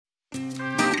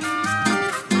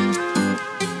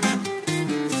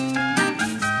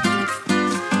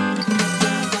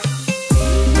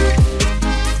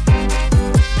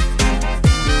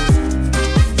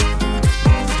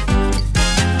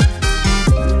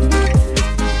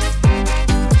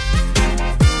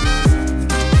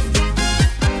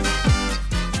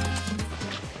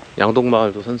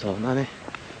양동마을도 선선하네.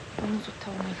 너무 좋다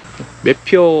오늘. 몇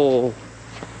표?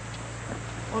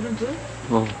 어른들?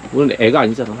 우리는 애가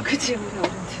아니잖아. 그치, 우리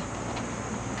어른들.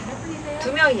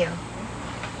 2명이요.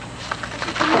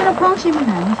 실제로 포항 시민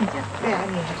아니시죠? 네,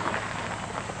 아니에요.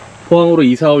 포항으로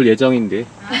이사 올 예정인데.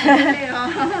 그래요.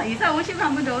 이사 오시면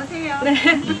한 번 더 오세요. 네.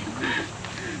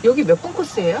 여기 몇 분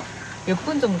코스예요? 몇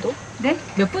분 정도? 네?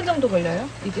 몇 분 정도 걸려요?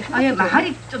 이게 한 아니, 바퀴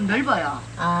마을이 좀 넓어요.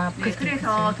 아, 네,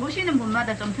 그래서 도시는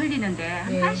분마다 좀 틀리는데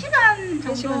한 1시간 한 시간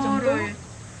정도? 정도를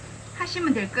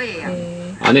하시면 될 거예요.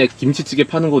 네. 안에 김치찌개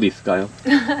파는 곳 있을까요?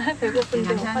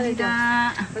 배고픈데 못 파내죠.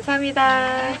 감사합니다.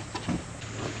 감사합니다.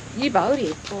 이 마을이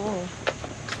예뻐.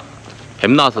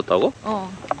 뱀 나왔었다고?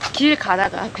 길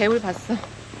가다가 뱀을 봤어.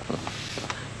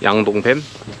 양동뱀?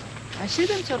 아,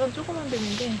 실뱀처럼 조그만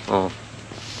뱀인데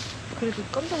그래도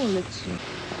깜짝 놀랐지.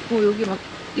 여기 막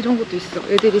이런 것도 있어.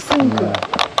 애들이 쓰는 거.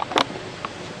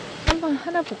 한번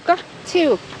하나 볼까?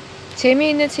 체육.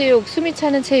 재미있는 체육, 숨이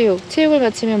차는 체육. 체육을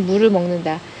마치면 물을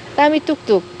먹는다. 땀이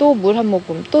뚝뚝, 또 물 한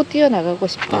모금, 또 뛰어나가고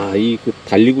싶다. 아, 이 그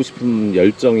달리고 싶은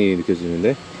열정이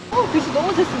느껴지는데? 글씨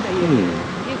너무 잘 쓴다,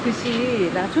 얘. 이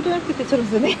글씨 나 초등학교 때처럼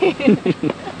쓰네.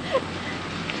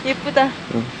 예쁘다.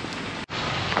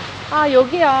 아,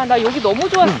 여기야. 나 여기 너무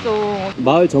좋았어.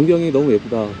 마을 전경이 너무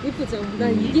예쁘다. 예쁘죠?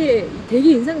 난 이게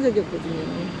되게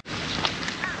인상적이었거든요.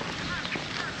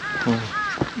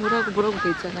 뭐라고 돼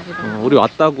있잖아. 이런 거. 우리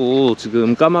왔다고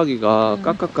지금 까마귀가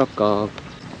깍깍깍깍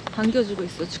반겨주고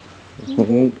있어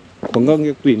지금.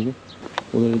 관광객도 있네.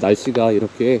 오늘 날씨가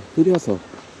이렇게 흐려서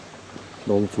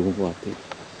너무 좋은 것 같아.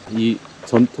 이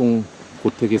전통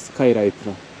고택의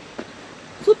스카이라이트라.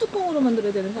 소뚜껑으로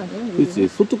만들어야 되는 거 아니에요? 그렇지,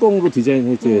 소뚜껑으로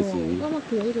디자인해줘야지.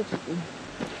 까맣게 해가지고.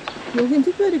 여긴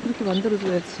특별히 그렇게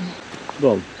만들어줘야지.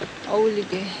 그럼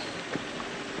어울리게.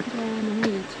 너무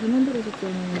잘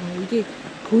만들어졌잖아요. 이게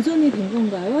고전이 된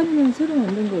건가요? 아니면 새로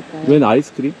만든 걸까요? 웬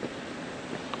아이스크림?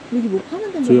 여기 뭐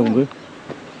파는 데인가요? 조형물?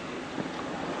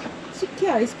 식혜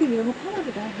아이스크림 이런 거 파나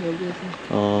보다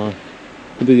여기에서.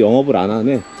 근데 영업을 안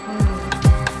하네.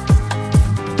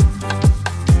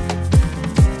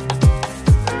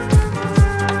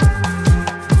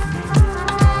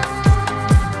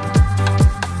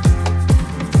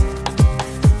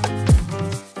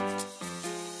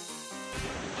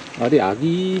 말이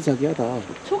아기자기하다.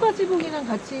 초가집이랑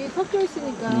같이 섞여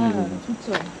있으니까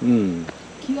좋죠.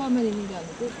 기와만 있는 게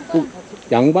아니고 초가집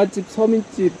같이. 양반집,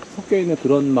 서민집 섞여 있는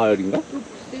그런 마을인가?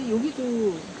 근데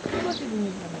여기도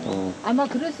초가집이잖아요. 아마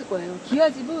그랬을 거예요.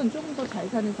 기와집은 조금 더 잘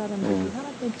사는 사람들이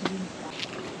살았던 집이니까.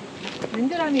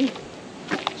 맨드라미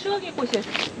추억의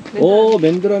꽃이에요.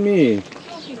 맨드라미.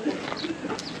 추억의 꽃.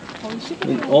 거의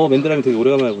시골. 맨드라미 되게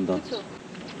오래간만에 본다. 그쵸.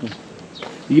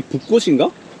 이게 붓꽃인가?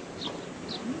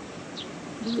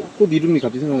 꽃 이름이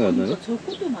갑자기 생각이 안 나네. 저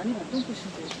꽃도 많이 봤던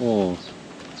꽃인데.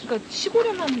 그러니까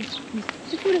시골에서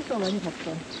많이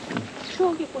봤던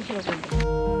추억의 꽃이라고 하는데.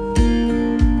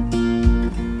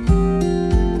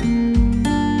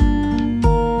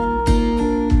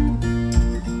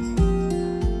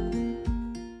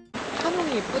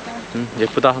 한옥이 예쁘다.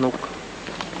 예쁘다, 한옥.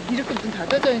 이렇게 문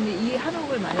닫아져 있는데 이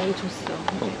한옥을 만약에 줬어.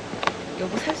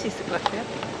 여보 살 수 있을 것 같아요?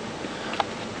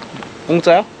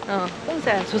 공짜야?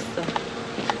 공짜야. 줬어.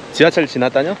 지하철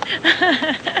지났다뇨?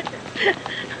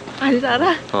 안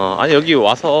살아? 아니 여기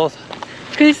와서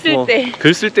글 쓸 때.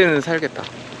 글 쓸 때는 살겠다.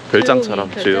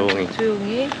 별장처럼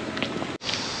조용히.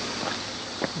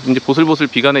 이제 보슬보슬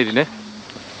비가 내리네.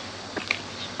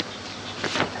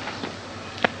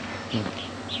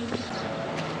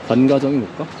 관가정이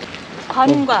뭘까?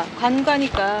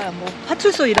 관가니까 뭐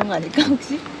파출소 이런 거 아닐까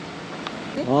혹시?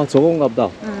 네? 저건가 보다.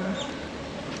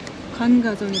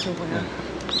 관가정이 저거야.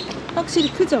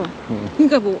 확실히 크죠?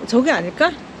 그러니까 뭐 저게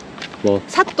아닐까? 뭐?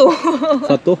 사또.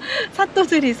 사또?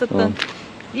 사또들이 있었던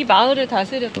이 마을을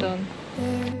다스렸던.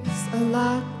 There's a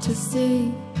lot to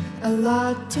see, a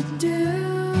lot to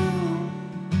do.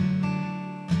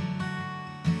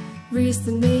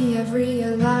 Recently I've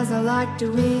realized I like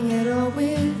doing it all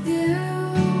with you.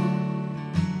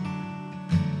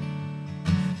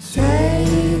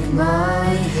 Take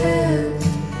my hand,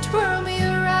 twirl me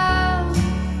around,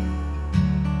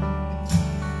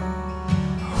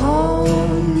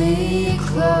 hold me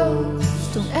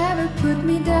close, don't ever put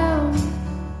me down.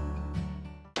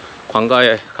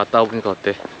 관가에 갔다 오니까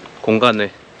어때?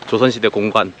 공간을, 조선시대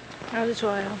공간. 아주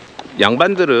좋아요.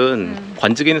 양반들은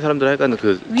관직에 있는 사람들 하여간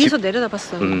그 위에서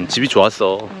내려다봤어. 집이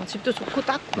좋았어. 집도 좋고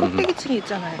딱 꼭대기층이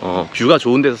있잖아요. 뷰가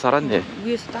좋은 데서 살았네.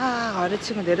 위에서 딱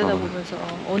아래층을 내려다보면서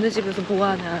어느 집에서 뭐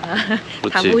하나 그렇지.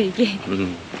 다 보이게.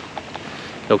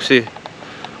 역시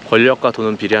권력과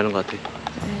돈은 비례하는 것 같아.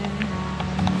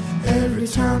 Every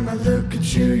Every time I look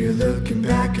at you, you're looking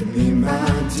back at me, my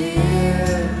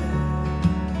dear.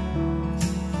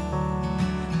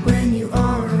 When you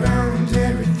are around,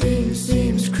 everything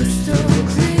seems crystal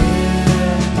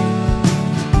clear.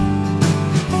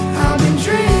 I've been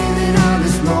dreaming of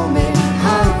this moment.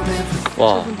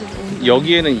 와,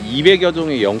 여기에는 200여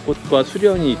종의 연꽃과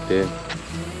수련이 있대.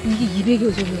 이게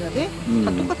 200여 종이나 돼? 다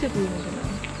똑같아 보이는구나.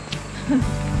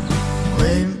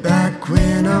 Way back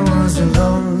when I was a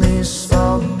lonely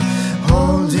soul,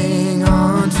 holding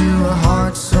on to a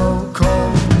heart so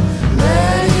cold.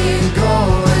 Letting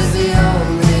go is the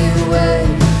only way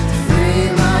to free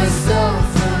myself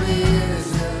from the years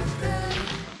of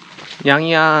pain.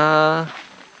 양이야.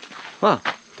 와,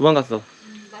 도망갔어.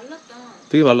 말랐다.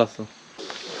 되게 말랐어.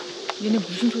 얘네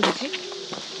무슨 소리지?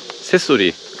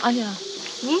 새소리. 아니야.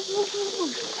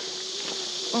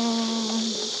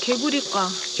 개구리과.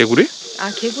 개구리? 아,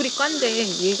 개구리과인데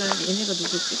얘네가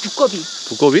누구지? 두꺼비.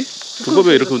 두꺼비?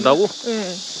 두꺼비가 이렇게 온다고?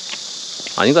 네.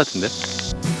 아닌 것 같은데.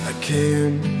 I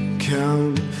can't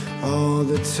count all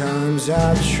the times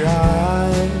I've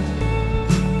tried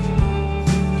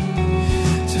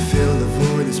to fill the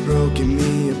void that's broken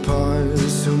me apart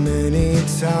so many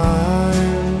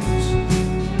times.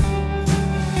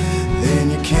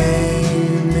 Then you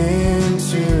came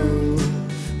into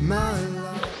my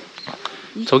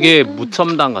life. 저게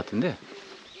무첨당 같은데?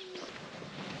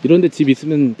 이런데 집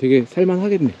있으면 되게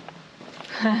살만하겠네.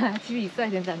 집이 있어야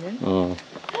된다는?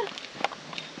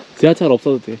 지하철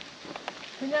없어도 돼.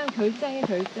 그냥 별장에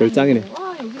별장. 별장이네.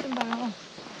 와, 여기 좀 봐요.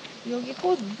 여기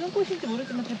꽃 무슨 꽃인지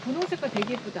모르지만 분홍 색깔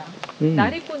되게 예쁘다. 음.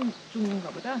 나리꽃 종류인가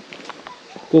보다.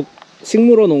 꼭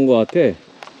식물원 온 것 같아.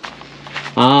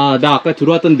 아, 나 아까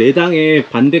들어왔던 내장의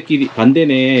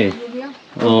반대네. 여기야?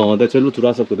 나 절로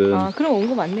들어왔었거든. 아, 그럼 온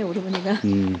거 맞네, 오르보니까.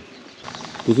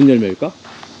 무슨 열매일까?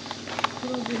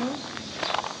 그러기는.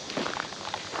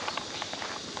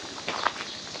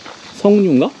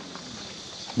 석류인가?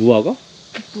 무화과?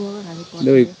 무화과가 아닐 것 같아.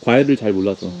 내가 이 과일을 잘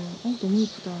몰라서. 너무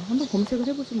예쁘다. 한번 검색을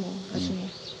해보지 뭐, 나중에.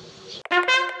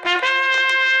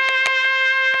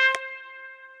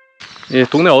 예,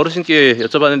 동네 어르신께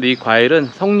여쭤봤는데 이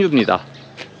과일은 석류입니다.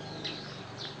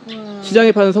 우와.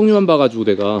 시장에 파는 석류만 봐가지고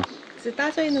내가. 글쎄,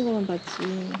 따져 있는 것만 봤지.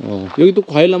 여기 또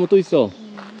과일나무 또 있어.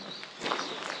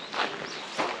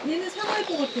 얘는 사과일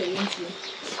것 같아, 왠지.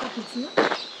 다 괜찮아?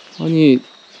 아니,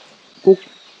 꼭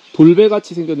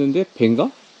돌배같이 생겼는데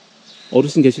배인가?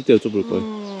 어르신 계실 때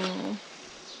여쭤볼걸.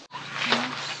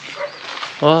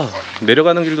 와,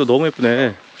 내려가는 길도 너무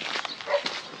예쁘네.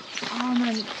 아,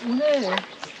 난 오늘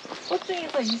꽃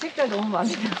중에서 이 색깔 너무 마음에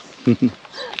들어.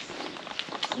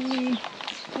 이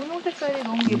분홍 색깔이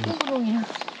너무 예쁜 분홍이야.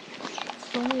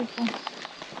 너무 예뻐.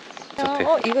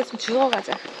 좋대. 이거 좀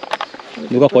주워가자.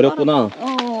 누가 버렸구나.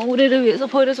 우리를 위해서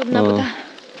버려줬나 보다.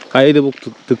 가이드북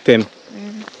득템.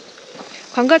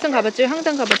 관가장 가봤죠?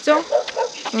 향당 가봤죠?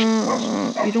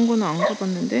 이런 거는 안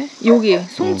가봤는데. 여기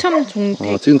송참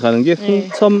종택. 지금 가는 게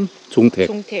송참 종택.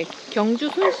 종택. 경주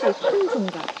손씨 큰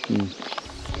종각.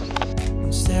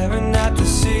 Staring at the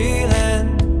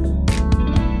ceiling,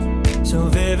 so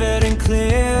vivid and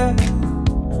clear.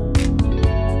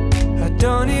 I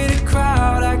don't need a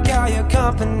crowd, I got your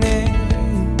company.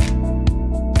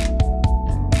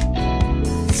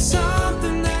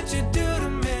 Something that you do to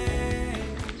me.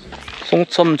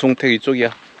 송참 종택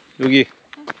이쪽이야. 여기.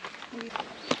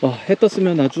 와, 해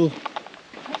떴으면 아주.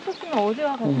 해 떴으면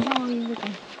어디가 같은 상황인 거죠.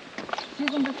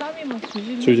 지금도 땀이 막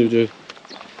줄줄줄.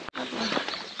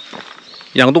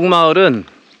 양동마을은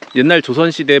옛날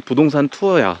조선시대 부동산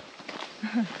투어야.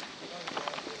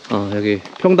 여기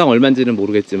평당 얼마인지는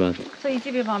모르겠지만. 저 이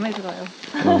집이 마음에 들어요.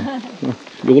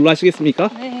 이걸로 하시겠습니까?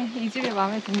 네, 이 집이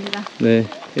마음에 듭니다. 네,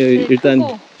 일단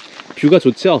크고, 뷰가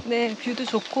좋죠? 네, 뷰도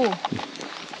좋고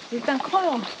일단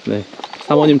커요. 네,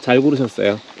 사모님 잘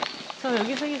고르셨어요. 저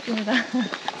여기 서겠습니다.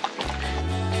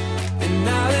 And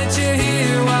now that you're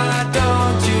here, why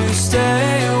don't you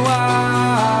stay a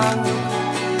while?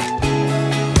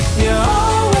 You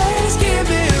always give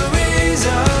me a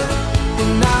reason,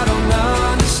 and I don't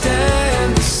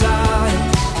understand the sign.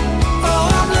 Oh,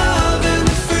 I'm loving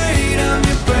the freedom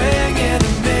you're bringing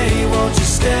to me. Won't you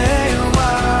stay a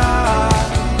while?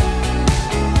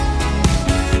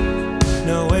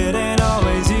 No, it ain't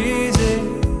always easy.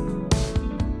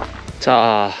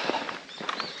 자,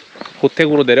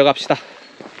 고택으로 내려갑시다.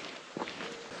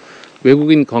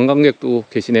 외국인 관광객도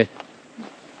계시네.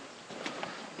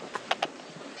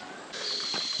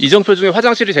 이정표 중에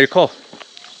화장실이 제일 커.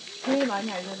 제일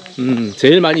많이 알려줘요.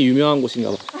 제일 많이 유명한 곳인가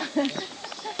봐.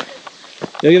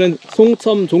 여기는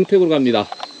송첨 종택으로 갑니다.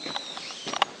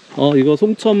 이거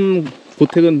송첨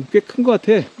고택은 꽤 큰 것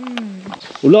같아.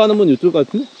 올라가는 문 이쪽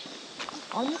같은데?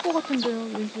 아닐 것 같은데요.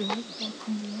 왠지 여길 것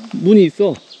같은데요. 문이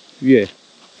있어 위에.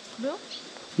 그래요?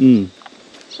 난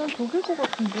저길 것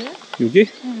같은데? 여기?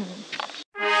 응.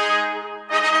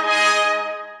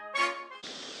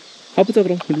 가보자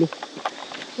그럼 일로.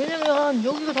 왜냐면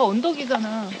여기가 다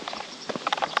언덕이잖아.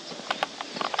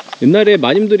 옛날에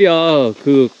마님들이야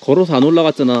그 걸어서 안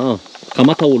올라갔잖아.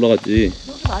 가마 타고 올라갔지.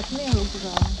 여기 맞네요, 여기가.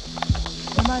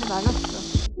 내 말이 맞았어.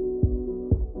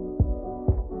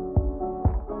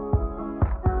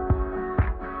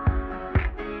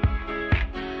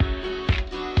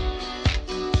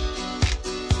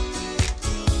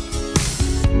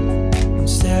 I'm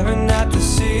staring at the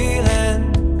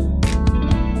ceiling,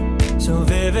 so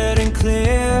vivid and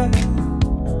clear.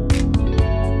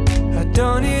 I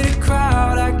don't need a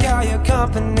crowd, I got your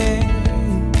company.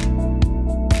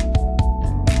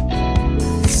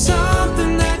 It's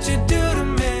something that you do to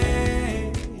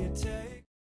me. You take...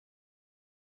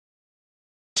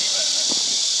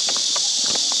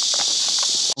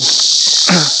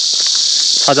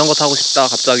 자전거 타고 싶다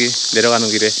갑자기 내려가는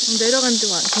길에. 내려가는데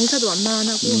경사도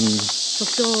완만하고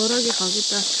적절하게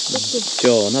가겠다.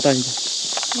 시원하다 이제.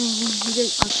 이제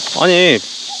아니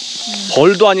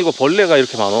벌도 아니고 벌레가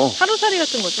이렇게 많어. 하루살이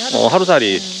같은 거지. 하루살이.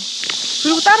 하루살이.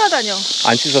 그리고 따라다녀.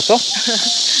 안 씻었어?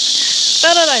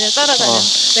 따라다녀.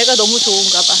 내가 너무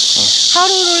좋은가 봐.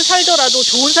 하루를 살더라도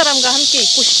좋은 사람과 함께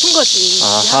있고 싶은 거지.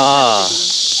 아하.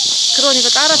 그러니까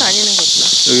따라다니는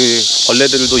거지. 여기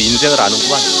벌레들도 인생을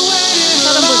아는구만.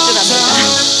 사람 볼 줄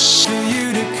압니다.